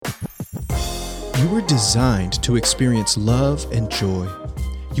You were designed to experience love and joy.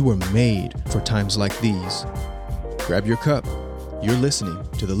 You were made for times like these. Grab your cup. You're listening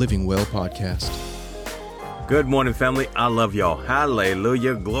to the Living Well podcast. Good morning, family. I love y'all.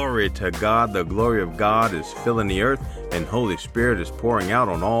 Hallelujah. Glory to God. The glory of God is filling the earth, and Holy Spirit is pouring out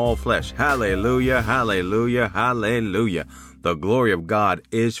on all flesh. Hallelujah. Hallelujah. Hallelujah. The glory of God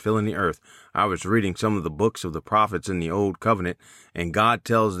is filling the earth. I was reading some of the books of the prophets in the Old Covenant, and God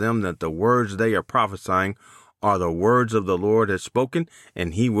tells them that the words they are prophesying are the words of the Lord has spoken,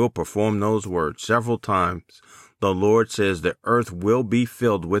 and he will perform those words. Several times the Lord says the earth will be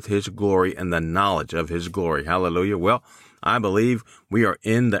filled with his glory and the knowledge of his glory. Hallelujah. Well, I believe we are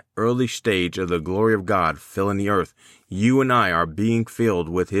in the early stage of the glory of God filling the earth. You and I are being filled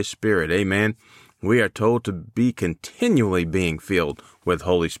with his Spirit. Amen. We are told to be continually being filled with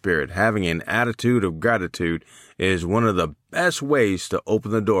Holy Spirit. Having an attitude of gratitude is one of the best ways to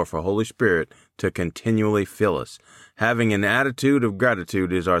open the door for Holy Spirit to continually fill us. Having an attitude of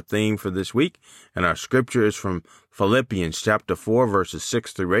gratitude is our theme for this week, and our scripture is from Philippians chapter 4, verses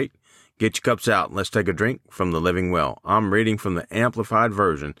 6 through 8. Get your cups out and let's take a drink from the Living Well. I'm reading from the Amplified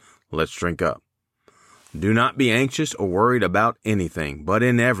Version. Let's drink up. Do not be anxious or worried about anything, but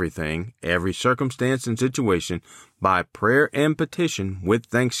in everything, every circumstance and situation, by prayer and petition with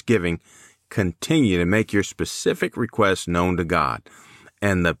thanksgiving, continue to make your specific requests known to God.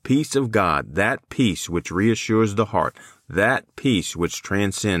 And the peace of God, that peace which reassures the heart, that peace which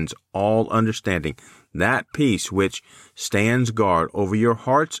transcends all understanding, that peace which stands guard over your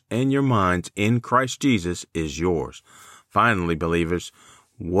hearts and your minds in Christ Jesus is yours. Finally, believers,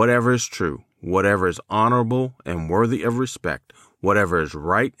 whatever is true, whatever is honorable and worthy of respect, whatever is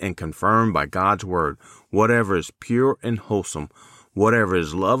right and confirmed by God's word, whatever is pure and wholesome, whatever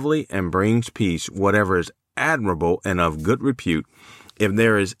is lovely and brings peace, whatever is admirable and of good repute, if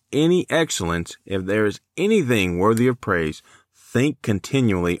there is any excellence, if there is anything worthy of praise, think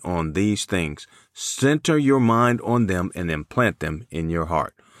continually on these things. Center your mind on them and implant them in your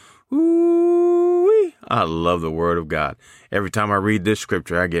heart. Ooh-wee. I love the Word of God. Every time I read this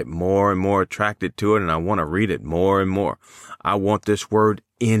scripture, I get more and more attracted to it, and I want to read it more and more. I want this Word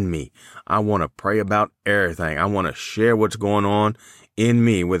in me. I want to pray about everything. I want to share what's going on in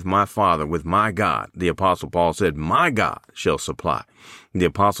me with my Father, with my God. The Apostle Paul said, my God shall supply. The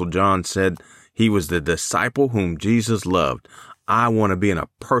Apostle John said he was the disciple whom Jesus loved. I want to be in a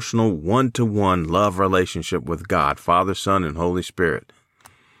personal one-to-one love relationship with God, Father, Son, and Holy Spirit.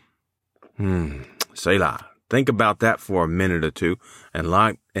 Selah. Think about that for a minute or two and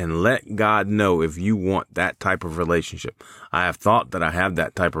let God know if you want that type of relationship. I have thought that I have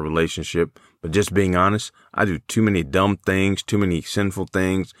that type of relationship, but just being honest, I do too many dumb things, too many sinful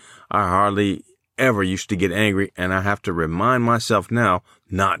things. I hardly ever used to get angry, and I have to remind myself now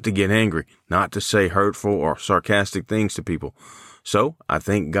not to get angry, not to say hurtful or sarcastic things to people. So I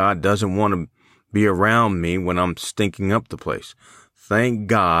think God doesn't want to be around me when I'm stinking up the place. Thank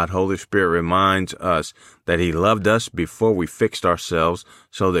God, Holy Spirit reminds us that he loved us before we fixed ourselves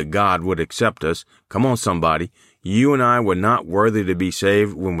so that God would accept us. Come on, somebody. You and I were not worthy to be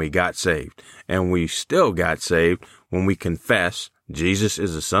saved when we got saved, and we still got saved when we confess Jesus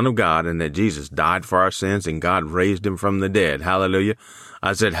is the Son of God and that Jesus died for our sins and God raised him from the dead. Hallelujah.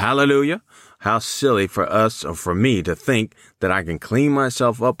 I said, hallelujah. How silly for us or for me to think that I can clean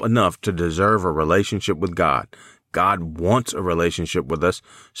myself up enough to deserve a relationship with God. God wants a relationship with us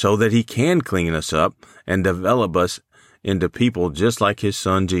so that he can clean us up and develop us into people just like his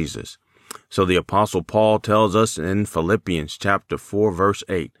son Jesus. So the Apostle Paul tells us in Philippians chapter 4, verse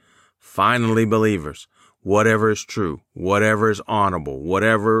 8, finally, believers, whatever is true, whatever is honorable,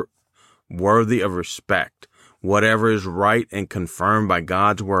 whatever worthy of respect, whatever is right and confirmed by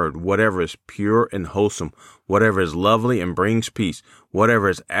God's word, whatever is pure and wholesome, whatever is lovely and brings peace, whatever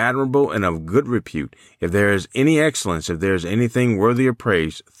is admirable and of good repute, if there is any excellence, if there is anything worthy of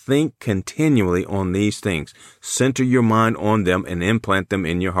praise, think continually on these things. Center your mind on them and implant them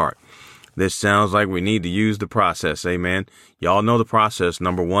in your heart. This sounds like we need to use the process. Amen. Y'all know the process.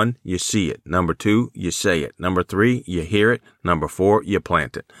 Number 1, you see it. Number 2, you say it. Number 3, you hear it. Number 4, you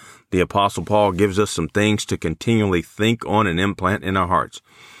plant it. The Apostle Paul gives us some things to continually think on and implant in our hearts.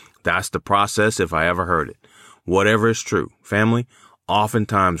 That's the process if I ever heard it. Whatever is true. Family,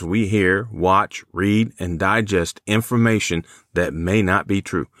 oftentimes we hear, watch, read, and digest information that may not be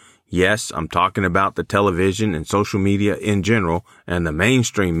true. Yes, I'm talking about the television and social media in general and the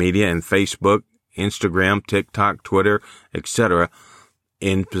mainstream media and Facebook, Instagram, TikTok, Twitter, etc.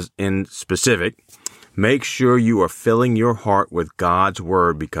 in specific. Make sure you are filling your heart with God's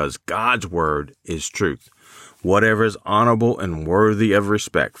word because God's word is truth. whatever is honorable and worthy of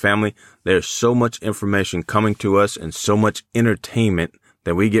respect. Family, there's so much information coming to us and so much entertainment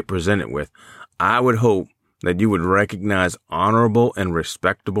that we get presented with. I would hope that you would recognize honorable and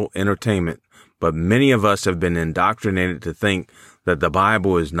respectable entertainment, but many of us have been indoctrinated to think that the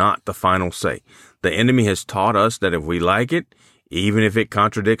Bible is not the final say. The enemy has taught us that if we like it, even if it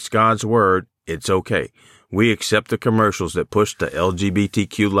contradicts God's word, it's okay. We accept the commercials that push the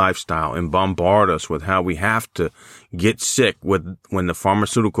LGBTQ lifestyle and bombard us with how we have to get sick when the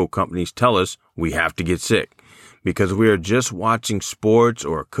pharmaceutical companies tell us we have to get sick. Because we are just watching sports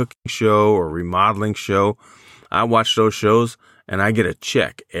or a cooking show or a remodeling show. I watch those shows and I get a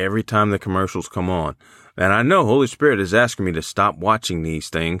check every time the commercials come on. And I know Holy Spirit is asking me to stop watching these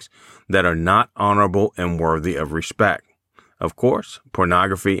things that are not honorable and worthy of respect. Of course,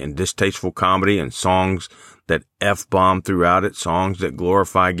 pornography and distasteful comedy and songs that F-bomb throughout it, songs that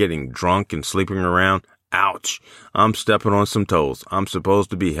glorify getting drunk and sleeping around. Ouch. I'm stepping on some toes. I'm supposed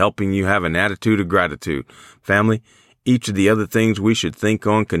to be helping you have an attitude of gratitude. Family, each of the other things we should think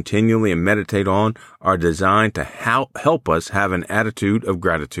on continually and meditate on are designed to help us have an attitude of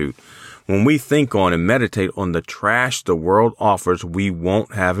gratitude. When we think on and meditate on the trash the world offers, we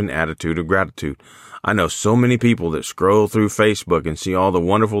won't have an attitude of gratitude. I know so many people that scroll through Facebook and see all the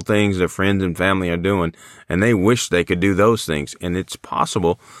wonderful things their friends and family are doing, and they wish they could do those things. And it's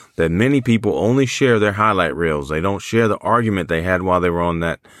possible that many people only share their highlight reels. They don't share the argument they had while they were on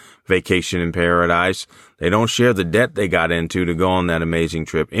that vacation in paradise. They don't share the debt they got into to go on that amazing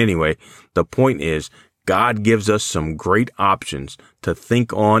trip. Anyway, the point is, God gives us some great options to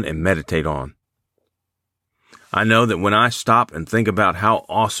think on and meditate on. I know that when I stop and think about how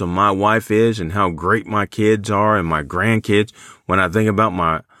awesome my wife is and how great my kids are and my grandkids, when I think about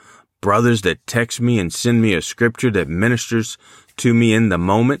my brothers that text me and send me a scripture that ministers to me in the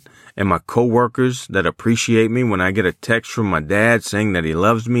moment, and my coworkers that appreciate me when I get a text from my dad saying that he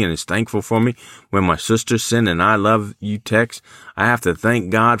loves me and is thankful for me, when my sisters send an I love you text, I have to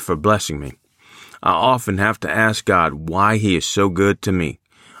thank God for blessing me. I often have to ask God why he is so good to me.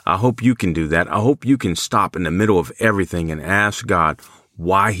 I hope you can do that. I hope you can stop in the middle of everything and ask God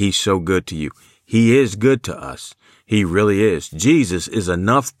why he's so good to you. He is good to us. He really is. Jesus is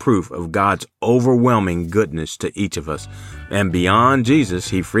enough proof of God's overwhelming goodness to each of us. And beyond Jesus,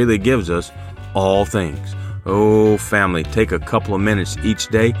 he freely gives us all things. Oh, family, take a couple of minutes each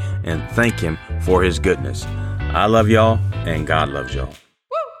day and thank him for his goodness. I love y'all, and God loves y'all.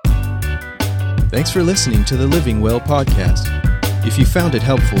 Thanks for listening to the Living Well podcast. If you found it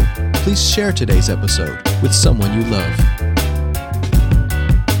helpful, please share today's episode with someone you love.